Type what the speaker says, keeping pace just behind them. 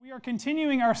We are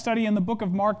continuing our study in the book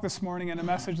of Mark this morning in a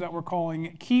message that we're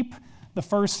calling Keep the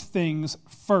First Things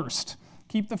First.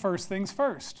 Keep the First Things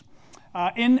First.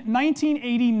 In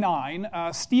 1989,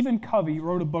 Stephen Covey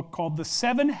wrote a book called The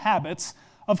 7 Habits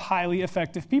of Highly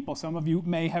Effective People. Some of you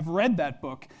may have read that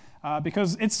book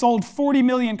because it sold 40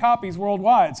 million copies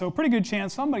worldwide, so a pretty good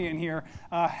chance somebody in here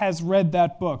has read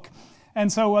that book. And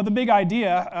so the big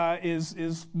idea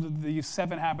is the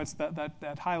 7 habits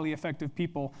that highly effective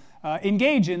people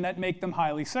engage in that make them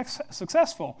highly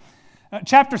successful.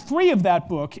 Chapter 3 of that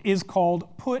book is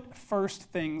called Put First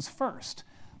Things First.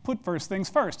 Put first things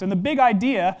first. And the big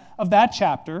idea of that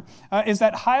chapter is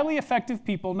that highly effective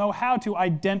people know how to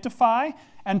identify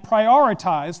and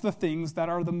prioritize the things that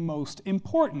are the most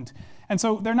important. And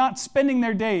so they're not spending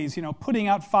their days, putting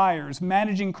out fires,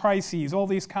 managing crises, all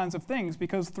these kinds of things,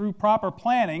 because through proper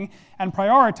planning and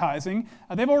prioritizing,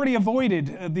 they've already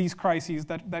avoided these crises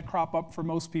that crop up for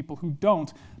most people who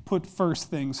don't put first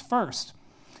things first.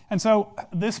 And so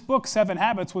this book, 7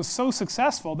 Habits, was so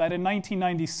successful that in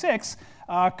 1996,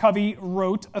 Covey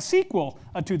wrote a sequel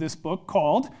to this book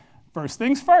called First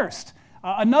Things First.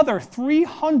 Another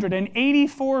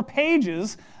 384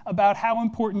 pages about how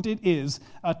important it is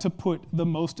to put the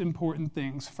most important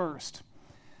things first.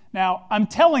 Now, I'm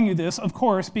telling you this, of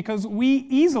course, because we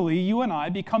easily, you and I,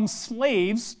 become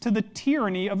slaves to the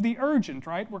tyranny of the urgent,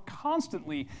 right? We're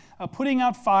constantly putting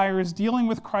out fires, dealing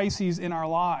with crises in our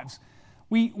lives.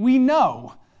 We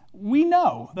know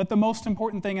that the most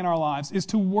important thing in our lives is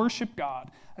to worship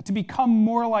God, to become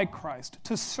more like Christ,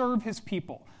 to serve His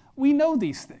people. We know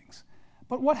these things.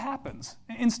 But what happens?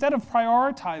 Instead of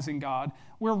prioritizing God,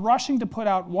 we're rushing to put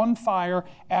out one fire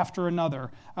after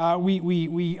another.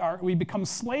 We become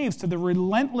slaves to the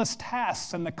relentless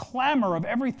tasks and the clamor of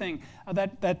everything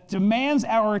that demands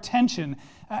our attention.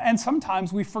 And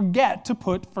sometimes we forget to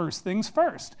put first things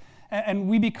first. And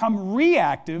we become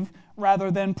reactive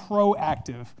rather than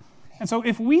proactive. And so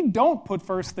if we don't put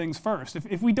first things first,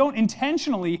 if we don't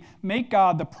intentionally make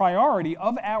God the priority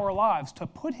of our lives, to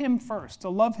put Him first, to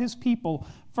love His people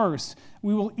first,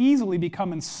 we will easily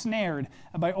become ensnared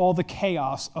by all the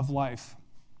chaos of life.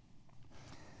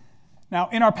 Now,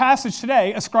 in our passage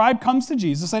today, a scribe comes to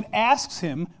Jesus and asks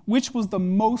Him which was the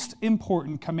most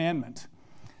important commandment.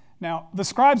 Now, the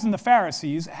scribes and the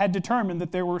Pharisees had determined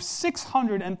that there were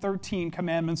 613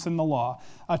 commandments in the law.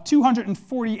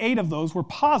 248 of those were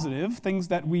positive, things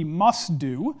that we must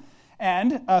do,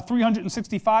 and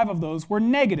 365 of those were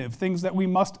negative, things that we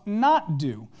must not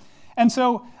do. And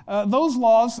so those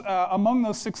laws, among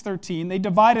those 613, they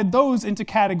divided those into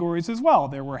categories as well.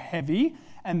 There were heavy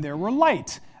and there were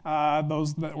light.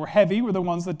 Those that were heavy were the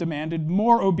ones that demanded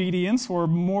more obedience or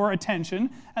more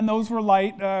attention, and those were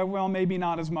light, maybe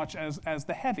not as much as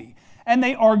the heavy. And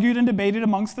they argued and debated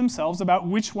amongst themselves about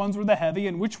which ones were the heavy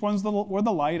and which ones were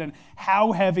the light, and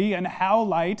how heavy and how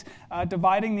light,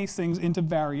 dividing these things into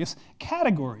various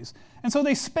categories. And so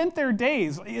they spent their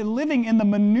days living in the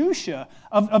minutiae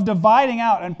of dividing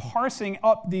out and parsing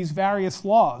up these various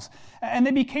laws. And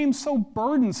they became so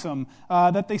burdensome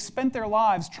that they spent their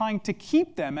lives trying to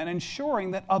keep them and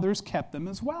ensuring that others kept them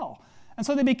as well. And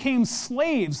so they became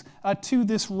slaves to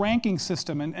this ranking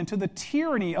system and to the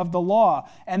tyranny of the law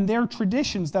and their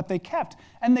traditions that they kept.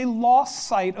 And they lost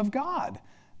sight of God.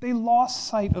 They lost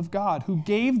sight of God who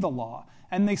gave the law.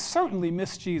 And they certainly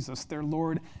missed Jesus, their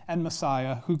Lord and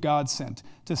Messiah, who God sent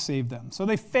to save them. So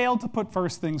they failed to put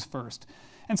first things first.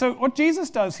 And so what Jesus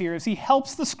does here is He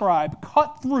helps the scribe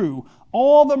cut through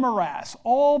all the morass,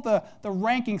 all the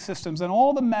ranking systems, and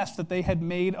all the mess that they had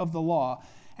made of the law.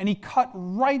 And He cut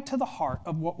right to the heart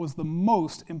of what was the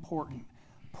most important.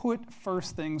 Put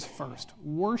first things first.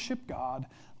 Worship God,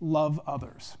 love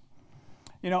others.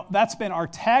 That's been our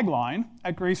tagline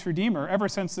at Grace Redeemer ever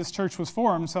since this church was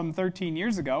formed some 13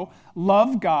 years ago.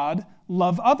 Love God,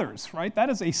 love others, right?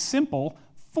 That is a simple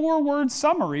 4-word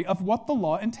summary of what the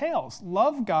law entails.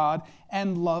 Love God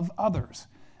and love others.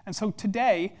 And so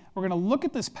today, we're going to look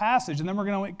at this passage, and then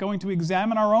we're going to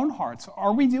examine our own hearts.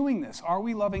 Are we doing this? Are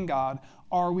we loving God?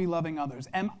 Are we loving others?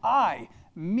 Am I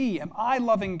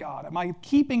loving God? Am I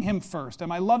keeping Him first?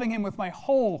 Am I loving Him with my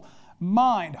whole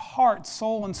mind, heart,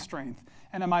 soul, and strength?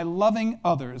 And am I loving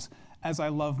others as I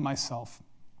love myself?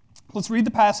 Let's read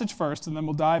the passage first, and then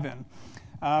we'll dive in.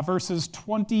 Verses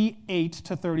 28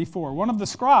 to 34. One of the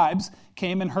scribes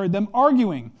came and heard them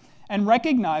arguing, and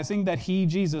recognizing that He,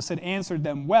 Jesus, had answered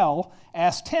them well,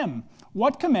 asked Him,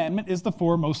 "What commandment is the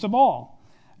foremost of all?"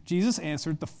 Jesus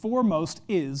answered, "The foremost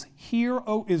is, Hear,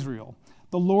 O Israel,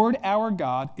 the Lord our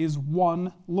God is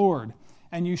one Lord,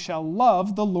 and you shall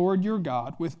love the Lord your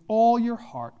God with all your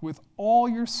heart, with all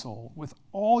your soul, with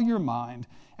all your mind,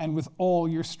 and with all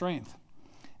your strength.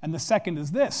 And the second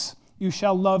is this: you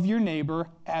shall love your neighbor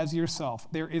as yourself.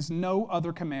 There is no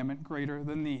other commandment greater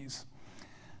than these.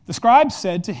 The scribes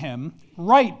said to him,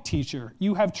 Right, teacher,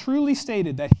 you have truly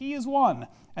stated that he is one,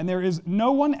 and there is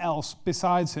no one else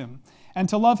besides him, and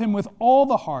to love him with all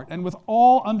the heart, and with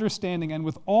all understanding, and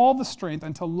with all the strength,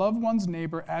 and to love one's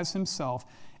neighbor as himself,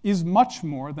 is much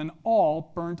more than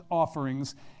all burnt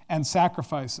offerings and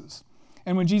sacrifices.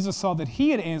 And when Jesus saw that he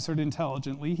had answered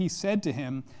intelligently, he said to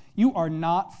him, You are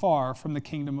not far from the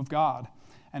kingdom of God.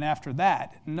 And after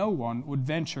that, no one would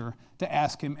venture to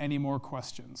ask him any more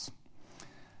questions.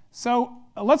 So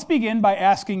let's begin by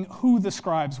asking who the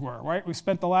scribes were, right? We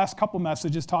spent the last couple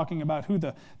messages talking about who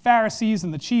the Pharisees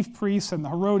and the chief priests and the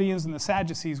Herodians and the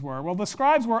Sadducees were. Well, the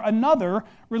scribes were another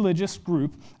religious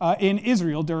group in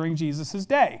Israel during Jesus'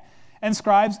 day. And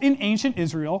scribes in ancient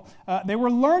Israel, they were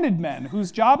learned men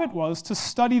whose job it was to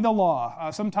study the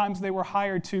law. Sometimes they were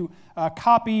hired to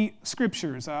copy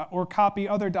scriptures or copy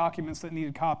other documents that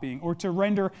needed copying, or to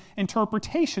render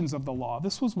interpretations of the law.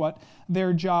 This was what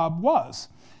their job was.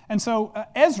 And so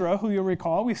Ezra, who you'll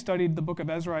recall, we studied the book of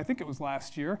Ezra, I think it was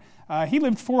last year. He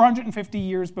lived 450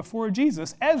 years before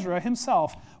Jesus. Ezra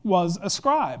himself was a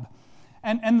scribe.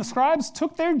 And the scribes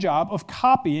took their job of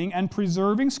copying and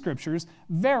preserving scriptures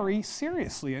very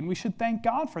seriously. And we should thank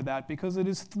God for that, because it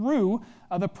is through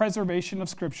the preservation of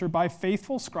scripture by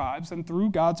faithful scribes and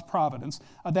through God's providence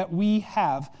that we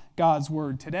have God's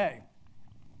word today.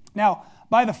 Now,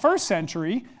 by the first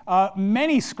century,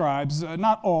 many scribes,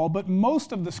 not all, but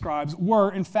most of the scribes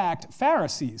were, in fact,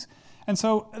 Pharisees. And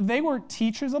so they were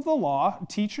teachers of the law,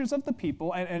 teachers of the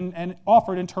people, and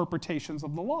offered interpretations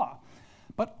of the law.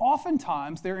 But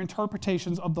oftentimes, their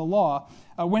interpretations of the law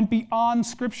went beyond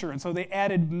Scripture, and so they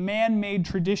added man-made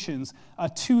traditions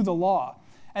to the law.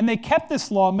 And they kept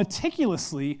this law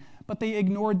meticulously, but they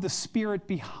ignored the spirit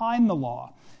behind the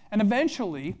law. And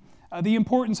eventually, the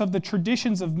importance of the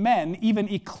traditions of men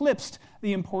even eclipsed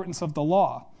the importance of the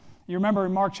law. You remember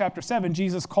in Mark chapter 7,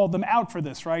 Jesus called them out for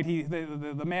this, right?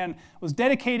 The man was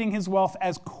dedicating his wealth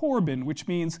as Corban, which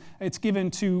means it's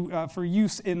given for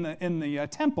use in the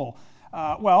temple.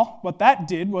 Well, what that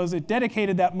did was it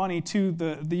dedicated that money to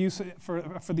the use for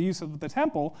the use of the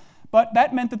temple, but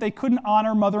that meant that they couldn't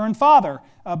honor mother and father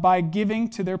by giving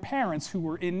to their parents who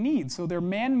were in need. So their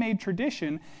man-made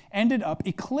tradition ended up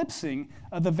eclipsing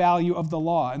the value of the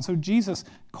law. And so Jesus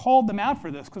called them out for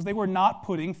this because they were not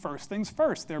putting first things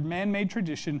first. Their man-made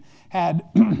tradition had,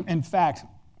 in fact,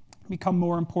 become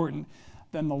more important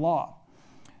than the law.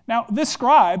 Now, this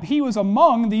scribe, he was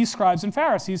among these scribes and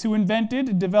Pharisees who invented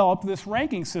and developed this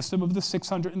ranking system of the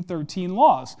 613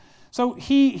 laws. So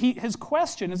his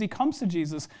question as he comes to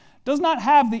Jesus does not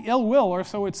have the ill will, or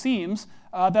so it seems,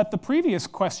 that the previous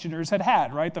questioners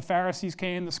had, right? The Pharisees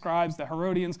came, the scribes, the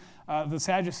Herodians, the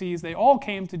Sadducees, they all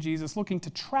came to Jesus looking to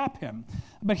trap him.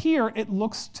 But here it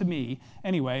looks to me,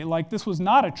 anyway, like this was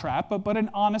not a trap, but an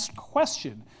honest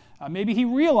question. Maybe he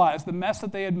realized the mess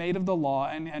that they had made of the law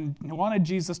and wanted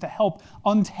Jesus to help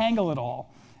untangle it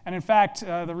all. And in fact,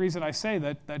 the reason I say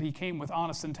that he came with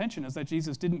honest intention is that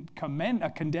Jesus didn't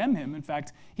condemn him. In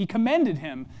fact, he commended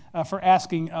him for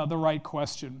asking the right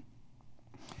question.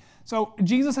 So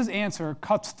Jesus' answer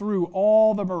cuts through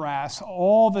all the morass,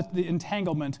 all the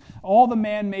entanglement, all the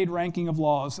man-made ranking of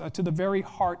laws to the very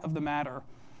heart of the matter.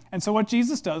 And so what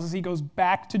Jesus does is he goes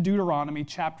back to Deuteronomy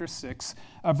chapter 6,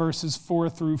 verses 4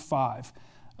 through 5.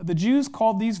 The Jews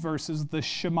called these verses the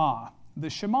Shema.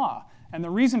 And the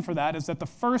reason for that is that the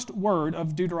first word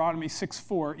of Deuteronomy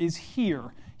 6:4 is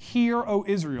hear. Hear, O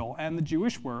Israel. And the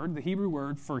Jewish word, the Hebrew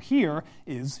word for hear,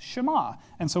 is Shema.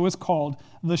 And so it's called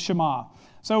the Shema.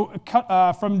 So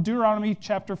from Deuteronomy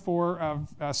chapter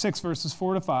 6, verses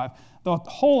 4 to 5, the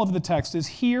whole of the text is,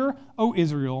 Hear, O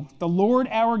Israel, the Lord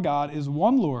our God is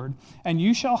one Lord, and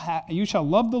you shall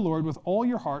love the Lord with all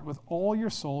your heart, with all your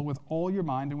soul, with all your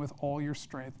mind, and with all your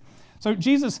strength. So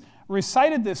Jesus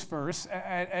recited this verse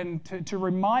and to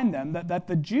remind them that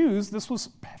the Jews, this was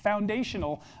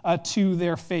foundational to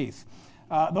their faith.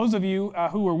 Those of you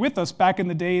who were with us back in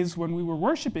the days when we were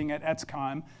worshiping at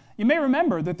Etzkheim, you may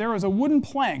remember that there was a wooden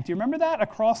plank. Do you remember that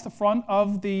across the front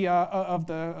of the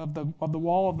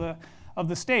wall of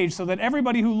the stage, so that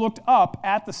everybody who looked up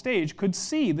at the stage could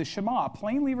see the Shema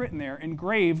plainly written there,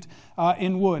 engraved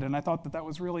in wood? And I thought that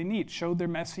was really neat. Showed their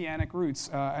messianic roots,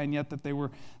 and yet that they were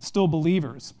still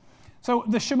believers. So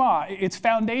the Shema, it's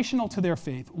foundational to their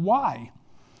faith. Why?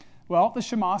 Well, the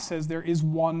Shema says there is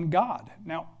one God.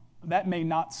 Now, that may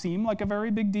not seem like a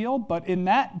very big deal, but in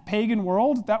that pagan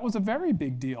world, that was a very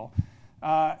big deal.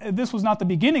 This was not the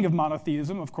beginning of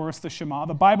monotheism, of course, the Shema.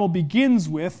 The Bible begins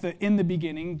with, in the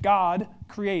beginning, God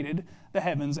created the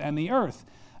heavens and the earth.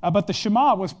 But the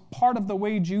Shema was part of the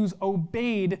way Jews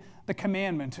obeyed the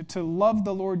commandment to love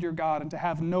the Lord your God and to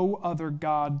have no other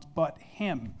God but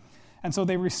him. And so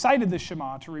they recited the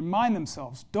Shema to remind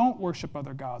themselves, don't worship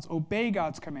other gods, obey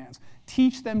God's commands,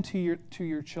 teach them to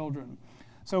your children.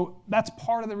 So that's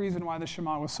part of the reason why the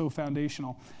Shema was so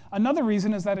foundational. Another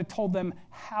reason is that it told them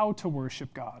how to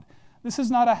worship God. This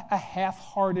is not a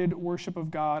half-hearted worship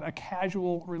of God, a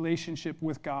casual relationship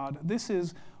with God. This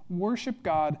is worship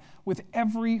God with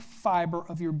every fiber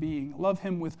of your being. Love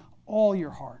him with all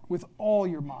your heart, with all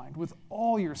your mind, with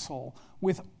all your soul,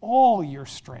 with all your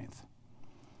strength.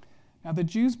 Now, the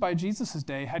Jews by Jesus'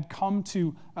 day had come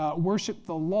to worship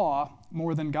the law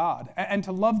more than God, and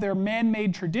to love their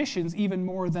man-made traditions even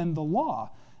more than the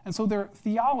law. And so their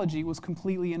theology was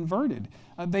completely inverted.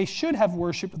 They should have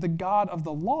worshiped the God of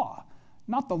the law,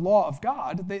 not the law of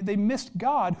God. They missed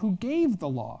God who gave the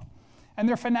law. And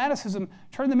their fanaticism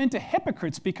turned them into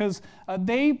hypocrites because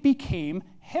they became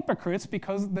hypocrites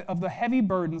because of the heavy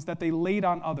burdens that they laid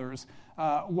on others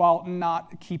while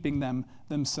not keeping them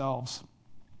themselves.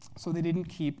 So they didn't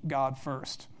keep God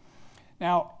first.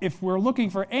 Now, if we're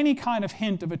looking for any kind of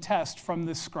hint of a test from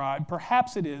this scribe,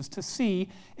 perhaps it is to see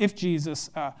if Jesus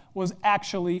was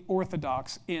actually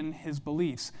orthodox in his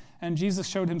beliefs. And Jesus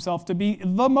showed himself to be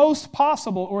the most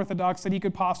possible orthodox that he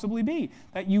could possibly be,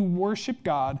 that you worship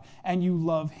God and you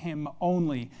love him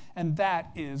only. And that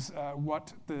is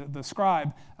what the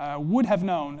scribe would have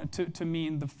known to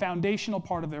mean the foundational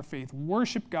part of their faith.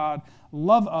 Worship God,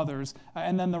 love others,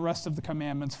 and then the rest of the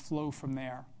commandments flow from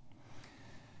there.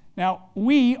 Now,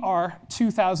 we are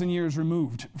 2,000 years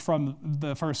removed from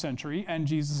the first century and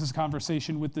Jesus'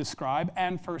 conversation with this scribe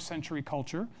and first century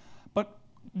culture, but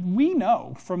we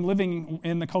know from living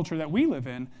in the culture that we live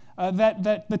in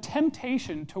that the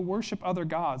temptation to worship other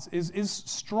gods is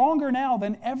stronger now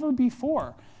than ever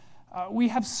before. We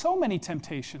have so many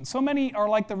temptations. So many are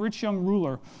like the rich young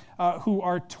ruler who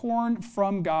are torn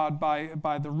from God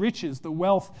by the riches, the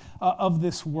wealth of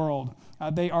this world.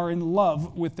 They are in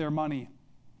love with their money.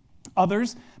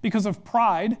 Others, because of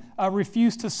pride,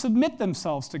 refuse to submit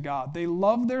themselves to God. They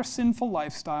love their sinful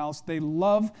lifestyles, they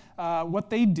love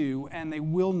what they do, and they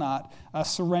will not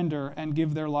surrender and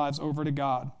give their lives over to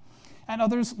God. And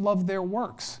others love their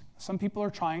works. Some people are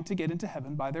trying to get into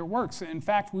heaven by their works. In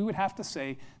fact, we would have to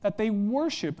say that they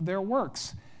worship their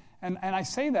works. And I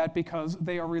say that because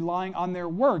they are relying on their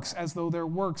works as though their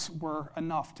works were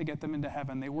enough to get them into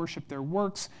heaven. They worship their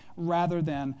works rather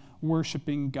than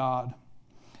worshiping God.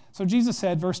 So Jesus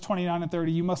said, verse 29 and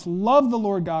 30, you must love the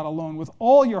Lord God alone with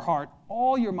all your heart,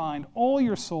 all your mind, all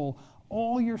your soul,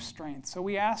 all your strength. So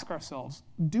we ask ourselves,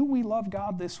 do we love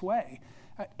God this way?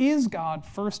 Is God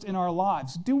first in our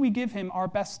lives? Do we give him our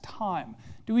best time?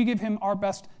 Do we give him our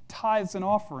best tithes and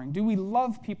offering? Do we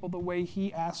love people the way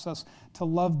he asks us to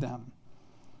love them?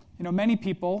 You know, many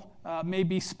people may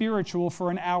be spiritual for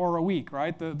an hour a week,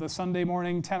 right? The Sunday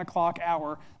morning 10 o'clock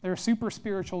hour. They're super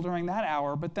spiritual during that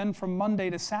hour, but then from Monday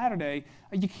to Saturday,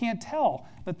 you can't tell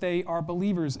that they are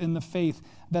believers in the faith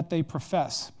that they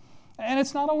profess. And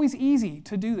it's not always easy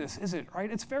to do this, is it,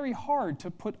 right? It's very hard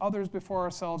to put others before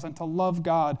ourselves and to love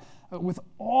God with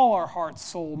all our heart,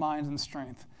 soul, mind, and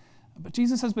strength. But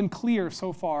Jesus has been clear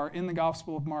so far in the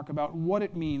Gospel of Mark about what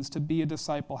it means to be a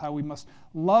disciple, how we must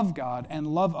love God and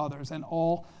love others, and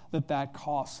all that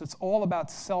costs. It's all about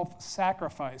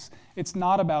self-sacrifice. It's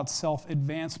not about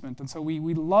self-advancement. And so we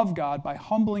love God by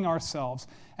humbling ourselves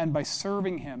and by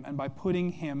serving him and by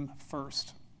putting him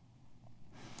first.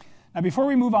 Now, before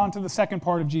we move on to the second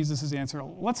part of Jesus' answer,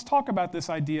 let's talk about this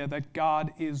idea that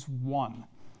God is one.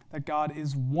 That God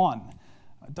is one.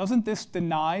 Doesn't this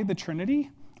deny the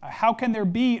Trinity? How can there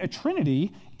be a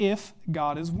Trinity if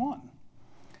God is one?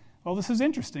 Well, this is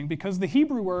interesting because the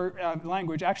Hebrew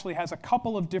language actually has a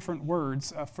couple of different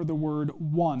words for the word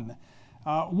one.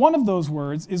 One of those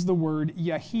words is the word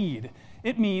Yahid.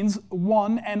 It means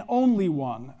one and only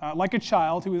one, like a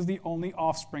child who is the only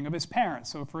offspring of his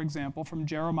parents. So, for example, from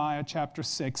Jeremiah chapter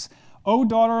 6, O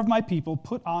daughter of my people,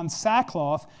 put on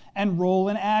sackcloth and roll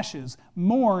in ashes,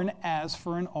 mourn as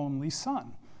for an only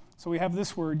son. So we have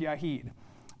this word Yahid.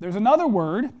 There's another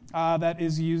word that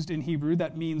is used in Hebrew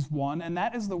that means one, and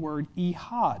that is the word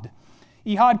Ehad.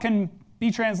 Ehad can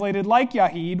be translated like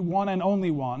Yahid, one and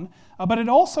only one, but it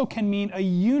also can mean a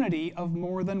unity of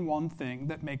more than one thing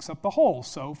that makes up the whole.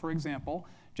 So, for example,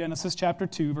 Genesis chapter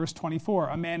 2, verse 24,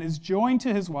 a man is joined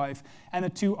to his wife, and the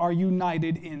two are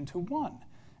united into one.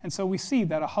 And so we see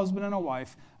that a husband and a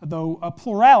wife, though a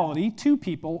plurality, two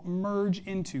people merge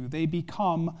into, they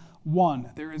become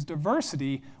one. There is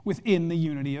diversity within the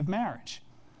unity of marriage.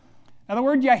 Now, the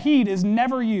word Yahid is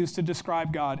never used to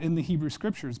describe God in the Hebrew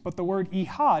Scriptures, but the word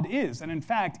Ihad is. And in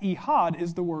fact, Ihad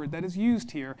is the word that is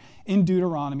used here in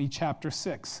Deuteronomy chapter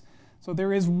 6. So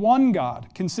there is one God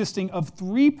consisting of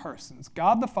three persons,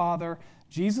 God the Father,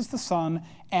 Jesus the Son,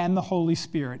 and the Holy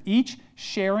Spirit, each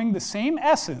sharing the same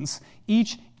essence,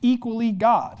 each equally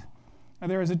God. Now,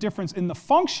 there is a difference in the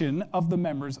function of the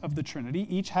members of the Trinity.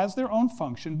 Each has their own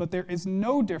function, but there is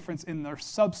no difference in their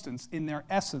substance, in their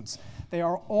essence. They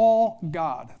are all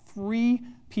God. Three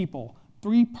people,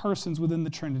 three persons within the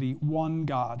Trinity, one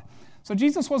God. So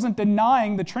Jesus wasn't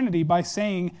denying the Trinity by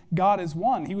saying God is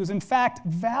one. He was, in fact,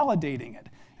 validating it.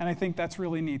 And I think that's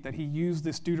really neat that he used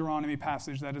this Deuteronomy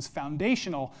passage that is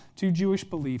foundational to Jewish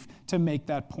belief to make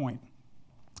that point.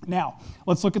 Now,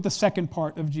 let's look at the second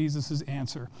part of Jesus'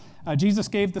 answer. Jesus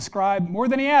gave the scribe more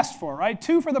than he asked for, right?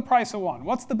 2 for the price of 1.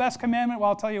 What's the best commandment? Well,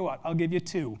 I'll tell you what. I'll give you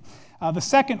 2. The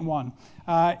second one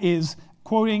is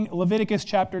quoting Leviticus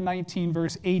chapter 19,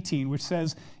 verse 18, which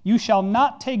says, "You shall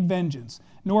not take vengeance,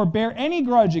 nor bear any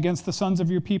grudge against the sons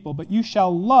of your people, but you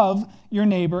shall love your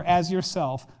neighbor as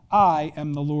yourself. I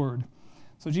am the Lord."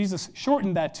 So Jesus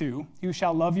shortened that to, "You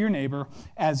shall love your neighbor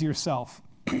as yourself."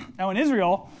 Now in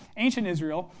Israel, ancient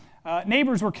Israel,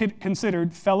 neighbors were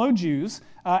considered fellow Jews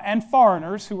and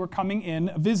foreigners who were coming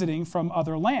in visiting from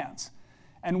other lands.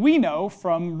 And we know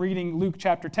from reading Luke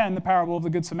chapter 10, the parable of the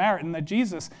Good Samaritan, that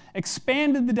Jesus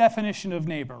expanded the definition of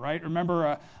neighbor, right?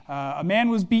 Remember, a man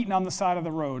was beaten on the side of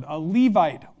the road. A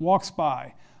Levite walks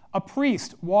by. A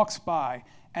priest walks by.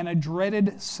 And a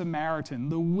dreaded Samaritan,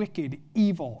 the wicked,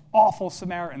 evil, awful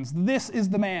Samaritans. This is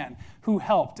the man who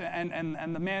helped. And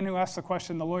the man who asked the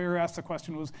question, the lawyer who asked the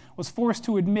question, was forced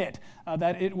to admit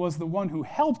that it was the one who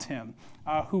helped him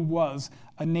who was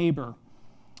a neighbor.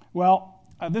 Well,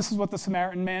 this is what the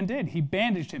Samaritan man did. He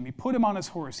bandaged him. He put him on his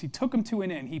horse. He took him to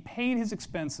an inn. He paid his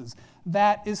expenses.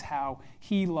 That is how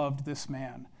he loved this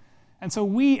man. And so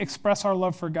we express our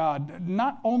love for God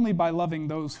not only by loving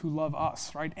those who love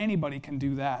us, right? Anybody can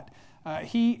do that.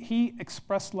 He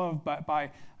expressed love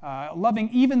by loving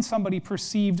even somebody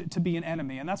perceived to be an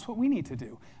enemy, and that's what we need to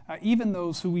do. Even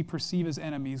those who we perceive as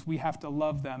enemies, we have to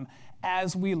love them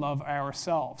as we love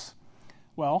ourselves.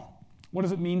 Well, what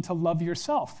does it mean to love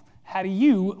yourself? How do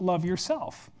you love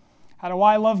yourself? How do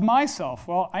I love myself?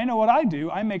 Well, I know what I do.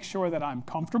 I make sure that I'm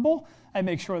comfortable. I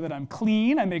make sure that I'm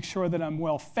clean. I make sure that I'm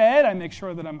well fed. I make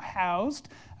sure that I'm housed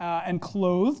and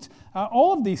clothed.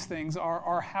 All of these things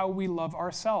are how we love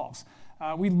ourselves.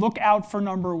 We look out for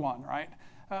number one, right?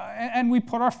 And we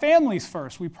put our families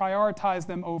first. We prioritize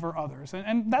them over others.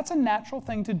 And that's a natural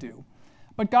thing to do.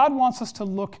 But God wants us to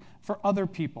look for other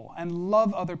people and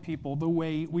love other people the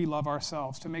way we love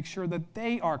ourselves, to make sure that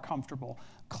they are comfortable,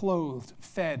 clothed,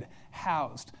 fed,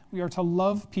 housed. We are to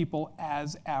love people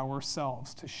as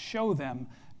ourselves, to show them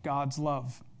God's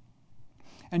love.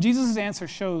 And Jesus' answer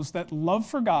shows that love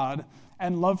for God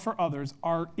and love for others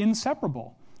are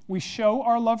inseparable. We show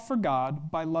our love for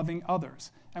God by loving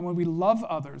others. And when we love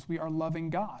others, we are loving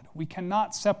God. We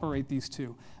cannot separate these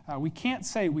two. We can't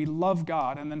say we love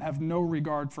God and then have no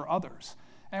regard for others.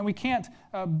 And we can't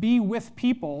be with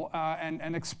people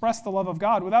and express the love of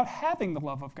God without having the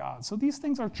love of God. So these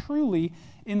things are truly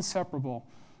inseparable.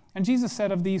 And Jesus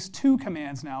said of these 2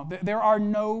 commands now, there are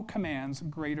no commands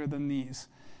greater than these.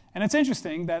 And it's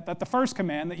interesting that the first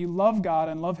command, that you love God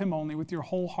and love him only with your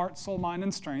whole heart, soul, mind,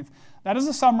 and strength, that is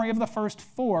a summary of the first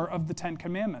 4 of the 10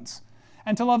 commandments.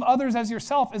 And to love others as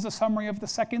yourself is a summary of the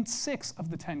second 6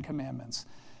 of the 10 commandments.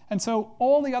 And so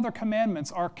all the other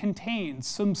commandments are contained,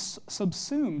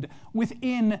 subsumed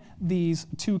within these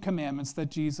 2 commandments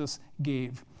that Jesus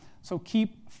gave. So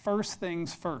keep first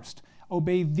things first.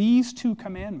 Obey these 2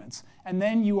 commandments, and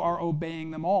then you are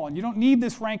obeying them all. And you don't need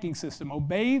this ranking system.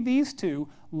 Obey these 2,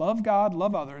 love God,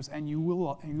 love others, and you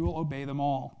will obey them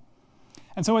all.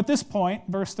 And so at this point,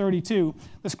 verse 32,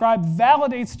 the scribe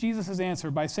validates Jesus'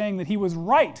 answer by saying that he was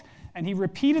right, and he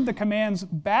repeated the commands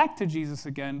back to Jesus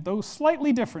again, though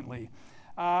slightly differently.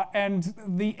 And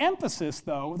the emphasis,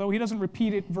 though he doesn't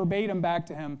repeat it verbatim back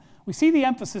to him, we see the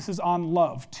emphasis is on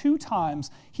love. 2 times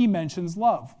he mentions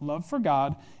love for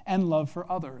God and love for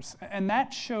others. And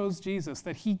that shows Jesus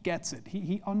that he gets it.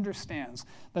 He understands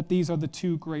that these are the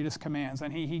 2 greatest commands.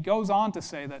 And he goes on to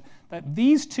say that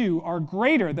these 2 are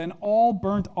greater than all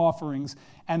burnt offerings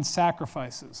and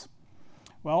sacrifices.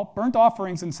 Well, burnt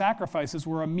offerings and sacrifices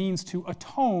were a means to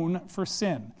atone for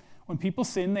sin. When people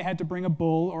sinned, they had to bring a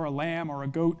bull or a lamb or a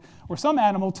goat or some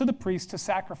animal to the priest to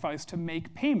sacrifice to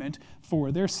make payment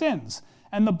for their sins.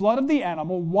 And the blood of the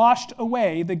animal washed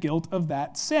away the guilt of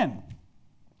that sin.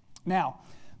 Now,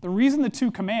 the reason the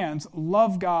two commands,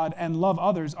 love God and love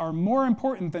others, are more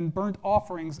important than burnt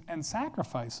offerings and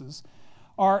sacrifices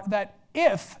are that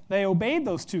if they obeyed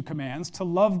those two commands to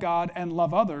love God and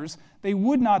love others, they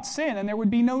would not sin, and there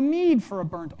would be no need for a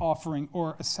burnt offering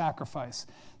or a sacrifice.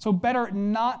 So better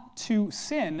not to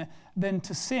sin than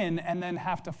to sin and then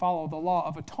have to follow the law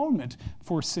of atonement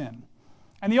for sin.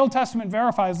 And the Old Testament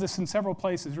verifies this in several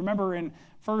places. Remember in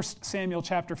 1 Samuel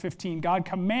chapter 15, God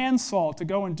commands Saul to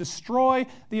go and destroy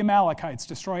the Amalekites,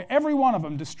 destroy every one of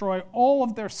them, destroy all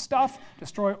of their stuff,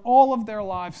 destroy all of their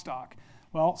livestock.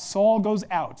 Well, Saul goes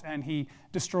out and he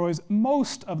destroys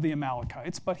most of the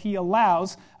Amalekites, but he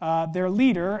allows their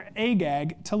leader,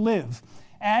 Agag, to live.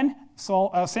 And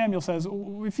Samuel says,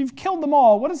 if you've killed them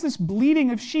all, what is this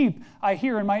bleating of sheep I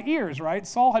hear in my ears, right?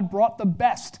 Saul had brought the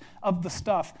best of the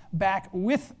stuff back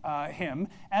with him,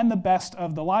 and the best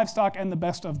of the livestock and the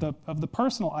best of the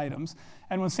personal items.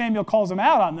 And when Samuel calls him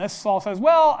out on this, Saul says,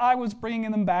 well, I was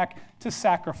bringing them back to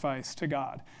sacrifice to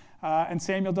God. And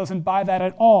Samuel doesn't buy that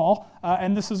at all,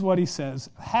 and this is what he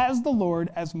says. Has the Lord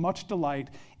as much delight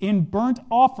in burnt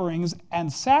offerings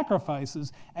and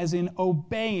sacrifices as in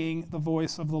obeying the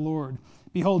voice of the Lord?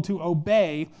 Behold, to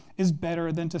obey is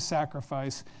better than to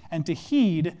sacrifice, and to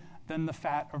heed than the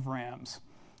fat of rams.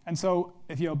 And so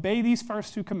if you obey these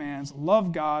first two commands,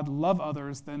 love God, love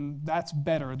others, then that's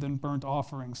better than burnt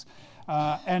offerings,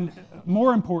 and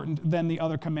more important than the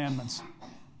other commandments.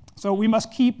 So we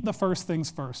must keep the first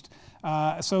things first.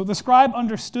 So the scribe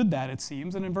understood that, it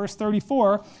seems. And in verse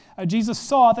 34, Jesus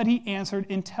saw that he answered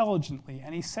intelligently.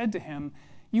 And he said to him,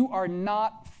 you are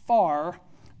not far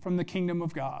from the kingdom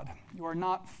of God. You are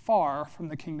not far from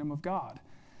the kingdom of God.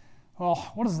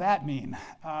 Well, what does that mean?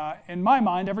 In my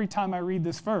mind, every time I read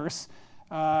this verse,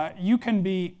 you can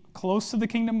be close to the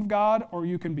kingdom of God or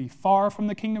you can be far from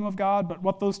the kingdom of God, but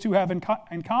what those two have in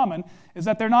common is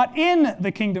that they're not in the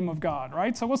kingdom of God,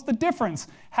 right? So what's the difference?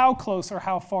 How close or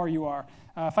how far you are?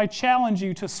 If I challenge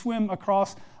you to swim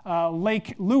across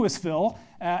Lake Louisville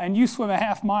and you swim a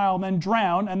half mile and then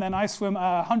drown, and then I swim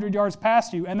 100 yards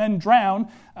past you and then drown,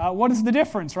 what is the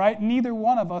difference, right? Neither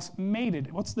one of us made it.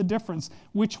 What's the difference?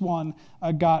 Which one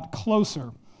got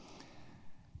closer?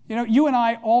 You know, you and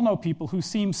I all know people who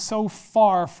seem so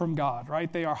far from God,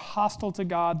 right? They are hostile to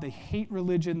God, they hate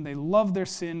religion, they love their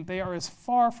sin, they are as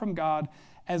far from God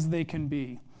as they can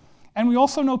be. And we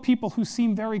also know people who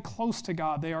seem very close to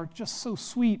God. They are just so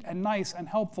sweet and nice and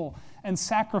helpful and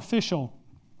sacrificial.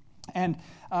 And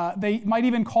they might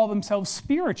even call themselves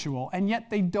spiritual, and yet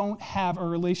they don't have a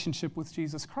relationship with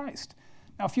Jesus Christ.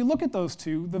 Now, if you look at those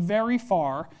two, the very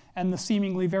far and the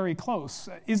seemingly very close,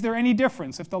 is there any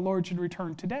difference if the Lord should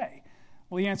return today?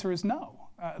 Well, the answer is no.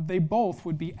 They both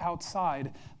would be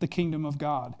outside the kingdom of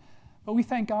God. But we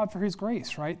thank God for his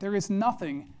grace, right? There is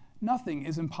nothing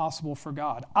is impossible for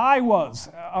God. I was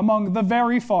among the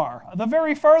very far, the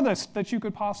very furthest that you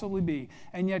could possibly be,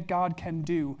 and yet God can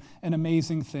do an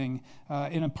amazing thing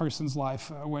in a person's life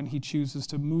when he chooses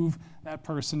to move that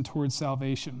person towards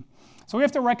salvation. So we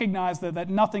have to recognize that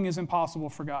nothing is impossible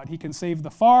for God. He can save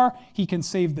the far, he can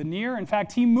save the near. In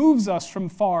fact, he moves us from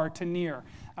far to near,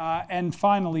 and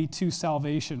finally to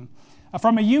salvation.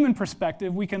 From a human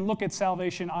perspective, we can look at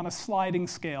salvation on a sliding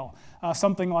scale,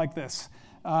 something like this.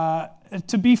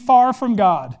 To be far from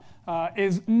God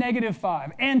is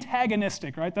 -5,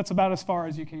 antagonistic, right? That's about as far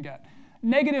as you can get.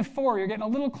 -4, you're getting a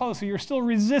little closer. You're still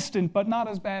resistant, but not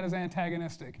as bad as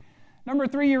antagonistic. Number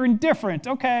 3, you're indifferent.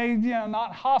 Okay,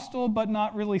 not hostile, but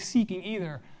not really seeking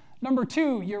either. Number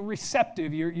 2, you're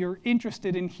receptive. You're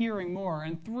interested in hearing more.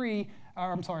 And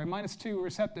 -2,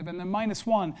 receptive. And then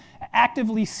 -1,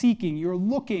 actively seeking. You're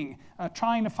looking,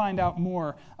 trying to find out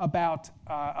more about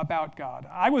God.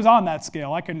 I was on that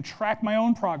scale. I can track my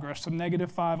own progress from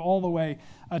 -5 all the way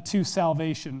to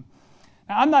salvation.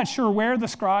 Now, I'm not sure where the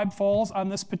scribe falls on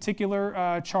this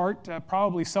particular chart,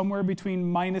 probably somewhere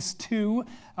between -2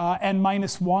 and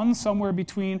 -1, somewhere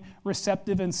between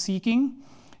receptive and seeking.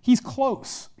 He's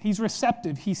close. He's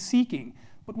receptive. He's seeking.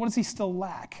 But what does he still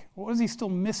lack? What is he still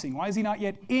missing? Why is he not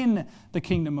yet in the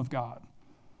kingdom of God?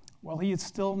 Well, he has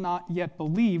still not yet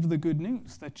believed the good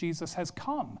news that Jesus has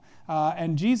come.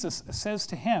 And Jesus says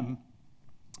to him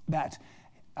that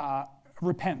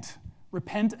repent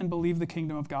and believe the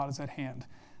kingdom of God is at hand.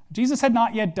 Jesus had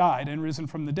not yet died and risen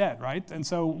from the dead, right? And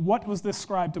so what was this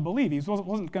scribe to believe? He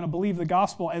wasn't going to believe the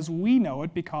gospel as we know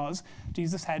it because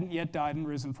Jesus hadn't yet died and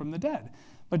risen from the dead.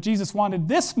 But Jesus wanted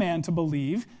this man to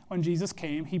believe. When Jesus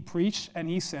came, he preached and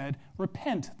he said,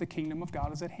 "Repent, the kingdom of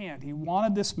God is at hand." He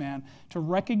wanted this man to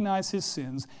recognize his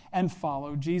sins and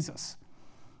follow Jesus.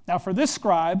 Now, for this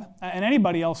scribe and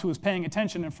anybody else who was paying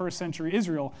attention in first century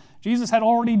Israel, Jesus had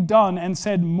already done and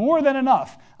said more than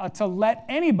enough to let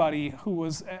anybody who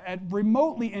was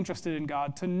remotely interested in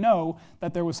God to know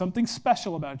that there was something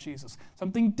special about Jesus,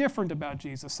 something different about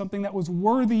Jesus, something that was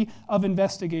worthy of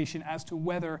investigation as to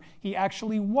whether he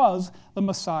actually was the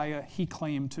Messiah he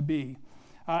claimed to be.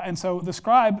 And so the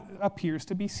scribe appears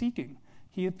to be seeking.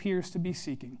 He appears to be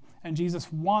seeking. And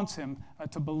Jesus wants him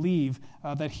to believe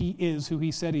that he is who he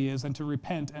said he is and to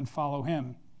repent and follow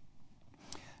him.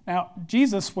 Now,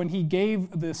 Jesus, when he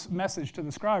gave this message to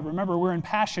the scribe, remember, we're in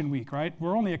Passion Week, right?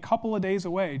 We're only a couple of days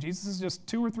away. Jesus is just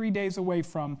 2 or 3 days away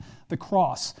from the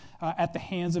cross at the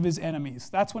hands of his enemies.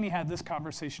 That's when he had this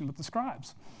conversation with the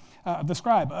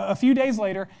scribe. A few days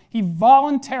later, he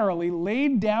voluntarily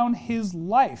laid down his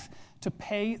life to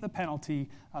pay the penalty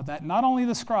that not only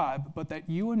the scribe, but that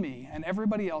you and me and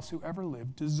everybody else who ever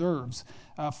lived deserves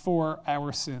for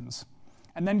our sins.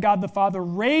 And then God the Father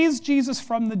raised Jesus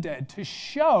from the dead to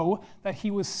show that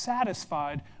he was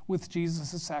satisfied with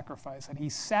Jesus' sacrifice. And he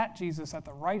sat Jesus at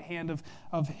the right hand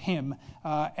of him,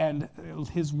 and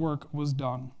his work was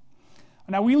done.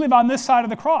 Now, we live on this side of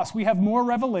the cross. We have more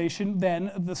revelation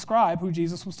than the scribe who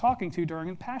Jesus was talking to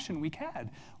during Passion Week had.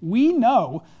 We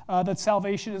know that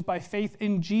salvation is by faith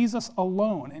in Jesus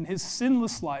alone, in his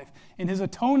sinless life, in his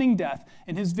atoning death,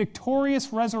 in his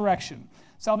victorious resurrection.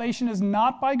 Salvation is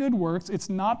not by good works, it's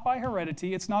not by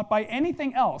heredity, it's not by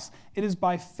anything else. It is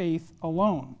by faith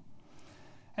alone.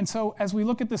 And so, as we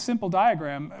look at this simple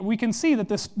diagram, we can see that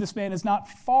this man is not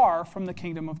far from the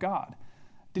kingdom of God.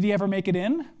 Did he ever make it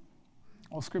in?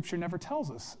 Well, Scripture never tells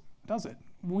us, does it?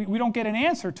 We don't get an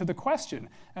answer to the question.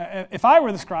 If I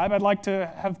were the scribe, I'd like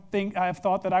to have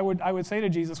thought that I would say to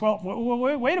Jesus, well,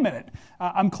 wait a minute.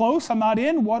 I'm close, I'm not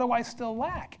in, what do I still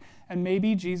lack? And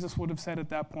maybe Jesus would have said at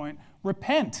that point,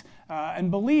 repent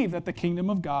and believe that the kingdom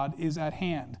of God is at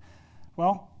hand.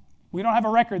 Well, we don't have a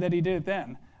record that he did it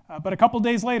then. But a couple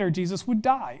days later, Jesus would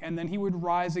die, and then he would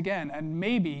rise again. And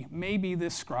maybe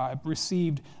this scribe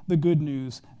received the good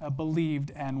news,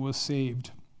 believed, and was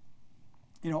saved.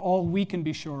 You know, all we can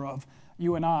be sure of,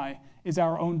 you and I, is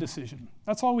our own decision.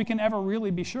 That's all we can ever really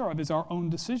be sure of, is our own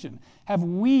decision. Have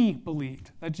we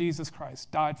believed that Jesus Christ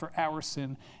died for our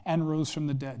sin and rose from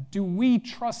the dead? Do we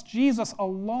trust Jesus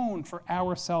alone for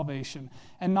our salvation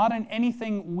and not in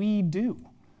anything we do?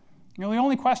 You know, the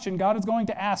only question God is going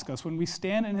to ask us when we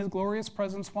stand in his glorious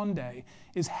presence one day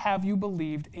is, have you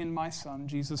believed in my Son,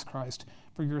 Jesus Christ,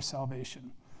 for your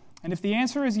salvation? And if the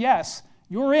answer is yes,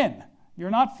 you're in. You're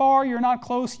not far, you're not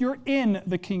close, you're in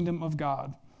the kingdom of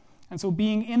God. And so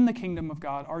being in the kingdom of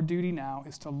God, our duty now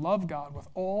is to love God with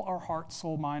all our heart,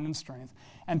 soul, mind, and strength,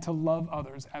 and to love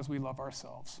others as we love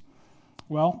ourselves.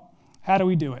 Well, how do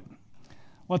we do it?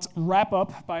 Let's wrap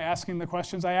up by asking the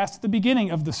questions I asked at the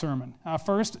beginning of the sermon.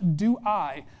 First, do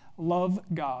I love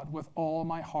God with all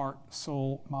my heart,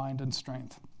 soul, mind, and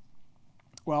strength?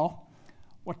 Well,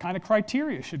 what kind of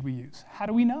criteria should we use? How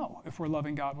do we know if we're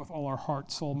loving God with all our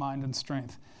heart, soul, mind, and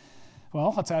strength?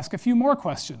 Well, let's ask a few more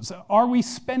questions. Are we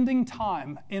spending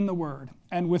time in the Word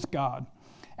and with God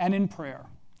and in prayer?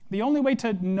 The only way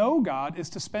to know God is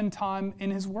to spend time in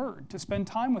his Word, to spend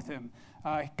time with him.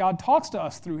 God talks to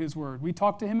us through his Word. We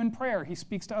talk to him in prayer. He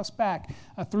speaks to us back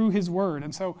through his Word.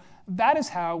 And so that is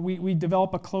how we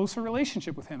develop a closer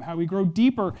relationship with him, how we grow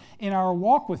deeper in our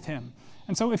walk with him.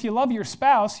 And so if you love your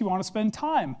spouse, you want to spend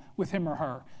time with him or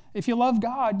her. If you love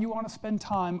God, you want to spend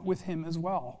time with him as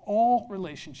well. All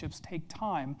relationships take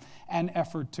time and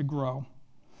effort to grow.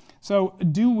 So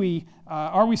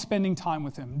are we spending time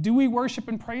with him? Do we worship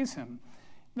and praise him?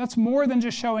 That's more than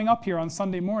just showing up here on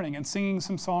Sunday morning and singing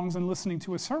some songs and listening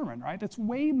to a sermon, right? It's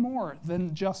way more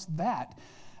than just that.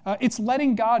 It's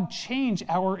letting God change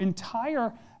our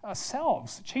entire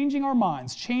selves, changing our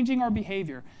minds, changing our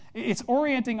behavior. It's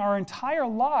orienting our entire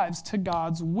lives to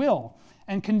God's will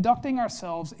and conducting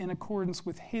ourselves in accordance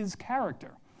with his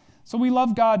character. So we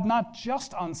love God not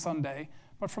just on Sunday,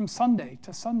 but from Sunday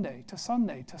to Sunday to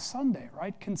Sunday to Sunday,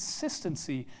 right?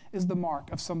 Consistency is the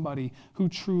mark of somebody who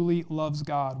truly loves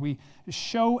God. We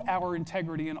show our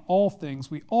integrity in all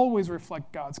things. We always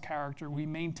reflect God's character. We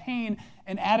maintain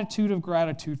an attitude of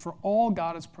gratitude for all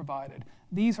God has provided.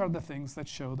 These are the things that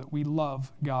show that we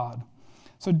love God.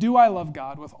 So do I love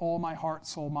God with all my heart,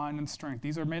 soul, mind, and strength?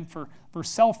 These are meant for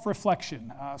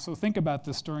self-reflection. So think about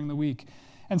this during the week.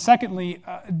 And secondly,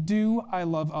 do I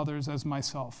love others as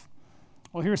myself?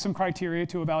 Well, here's some criteria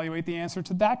to evaluate the answer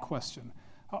to that question.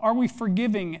 Are we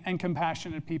forgiving and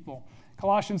compassionate people?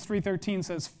 Colossians 3:13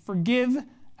 says, forgive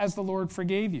as the Lord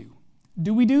forgave you.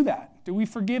 Do we do that? Do we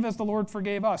forgive as the Lord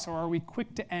forgave us? Or are we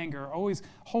quick to anger, always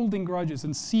holding grudges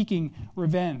and seeking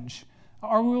revenge?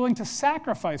 Are we willing to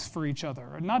sacrifice for each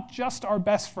other? Not just our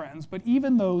best friends, but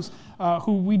even those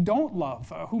who we don't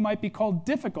love, who might be called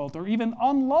difficult or even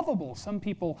unlovable. Some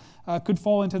people could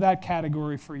fall into that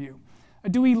category for you.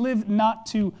 Do we live not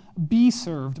to be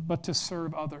served, but to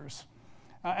serve others?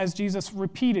 As Jesus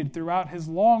repeated throughout his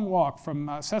long walk from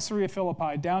Caesarea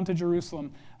Philippi down to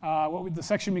Jerusalem, the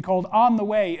section we called On the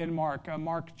Way in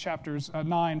Mark chapters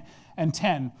 9 and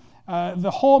 10.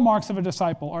 The hallmarks of a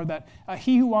disciple are that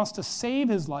he who wants to save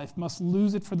his life must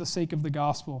lose it for the sake of the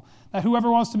gospel. That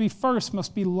whoever wants to be first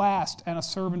must be last and a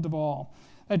servant of all.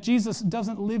 That Jesus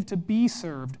doesn't live to be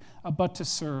served, but to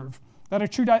serve. That a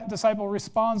true disciple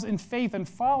responds in faith and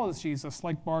follows Jesus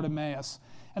like Bartimaeus.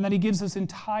 And that he gives his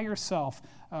entire self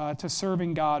to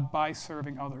serving God by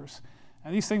serving others.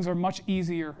 Now, these things are much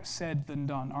easier said than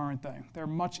done, aren't they? They're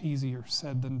much easier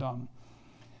said than done.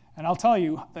 And I'll tell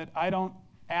you that I don't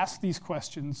ask these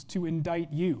questions to indict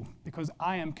you, because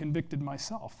I am convicted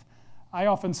myself. I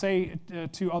often say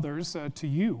to others, to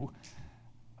you,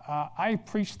 I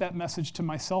preached that message to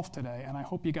myself today, and I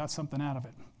hope you got something out of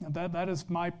it. That is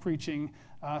my preaching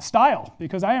style,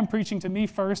 because I am preaching to me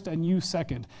first and you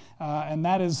second. And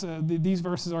that is, these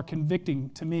verses are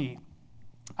convicting to me.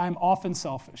 I am often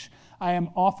selfish. I am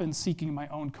often seeking my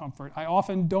own comfort. I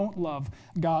often don't love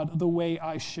God the way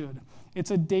I should.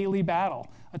 It's a daily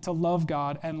battle to love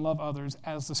God and love others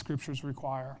as the scriptures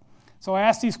require. So I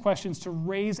ask these questions to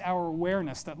raise our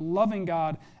awareness that loving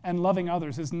God and loving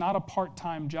others is not a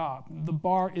part-time job. The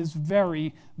bar is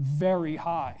very, very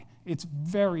high. It's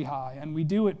very high, and we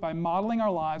do it by modeling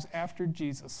our lives after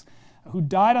Jesus, who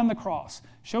died on the cross,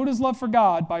 showed his love for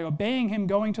God by obeying him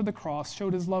going to the cross,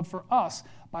 showed his love for us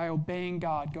by obeying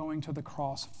God going to the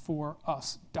cross for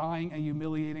us, dying a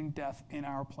humiliating death in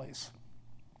our place.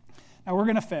 Now, we're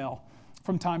going to fail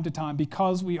from time to time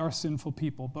because we are sinful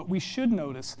people, but we should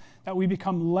notice that we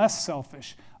become less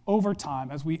selfish over time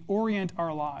as we orient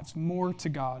our lives more to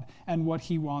God and what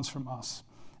he wants from us.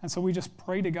 And so we just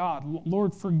pray to God,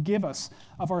 Lord, forgive us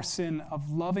of our sin of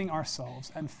loving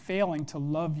ourselves and failing to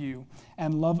love you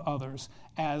and love others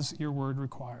as your word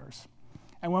requires.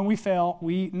 And when we fail,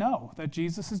 we know that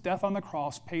Jesus' death on the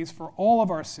cross pays for all of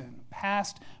our sin,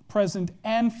 past, present,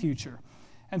 and future.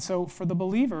 And so for the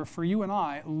believer, for you and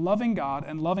I, loving God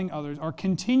and loving others are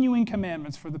continuing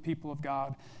commandments for the people of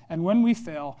God. And when we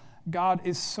fail, God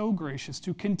is so gracious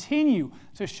to continue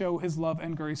to show his love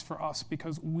and grace for us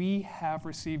because we have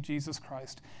received Jesus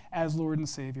Christ as Lord and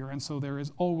Savior. And so there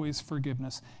is always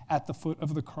forgiveness at the foot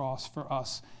of the cross for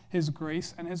us. His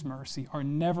grace and his mercy are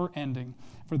never ending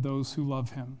for those who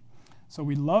love him. So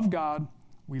we love God,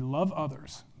 we love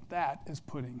others. That is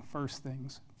putting first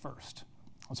things first.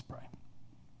 Let's pray.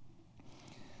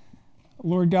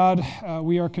 Lord God,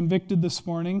 we are convicted this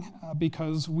morning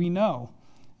because we know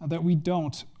that we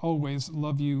don't always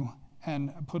love you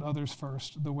and put others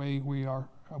first the way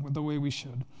we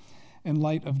should, in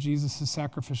light of Jesus'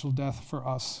 sacrificial death for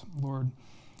us, Lord.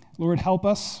 Lord, help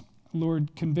us.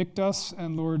 Lord, convict us.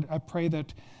 And Lord, I pray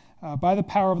that by the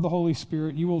power of the Holy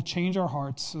Spirit, you will change our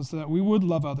hearts so that we would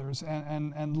love others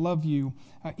and love you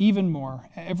even more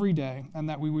every day, and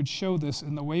that we would show this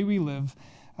in the way we live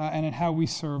and in how we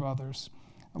serve others.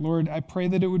 Lord, I pray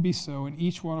that it would be so in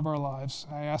each one of our lives.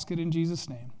 I ask it in Jesus'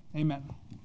 name. Amen.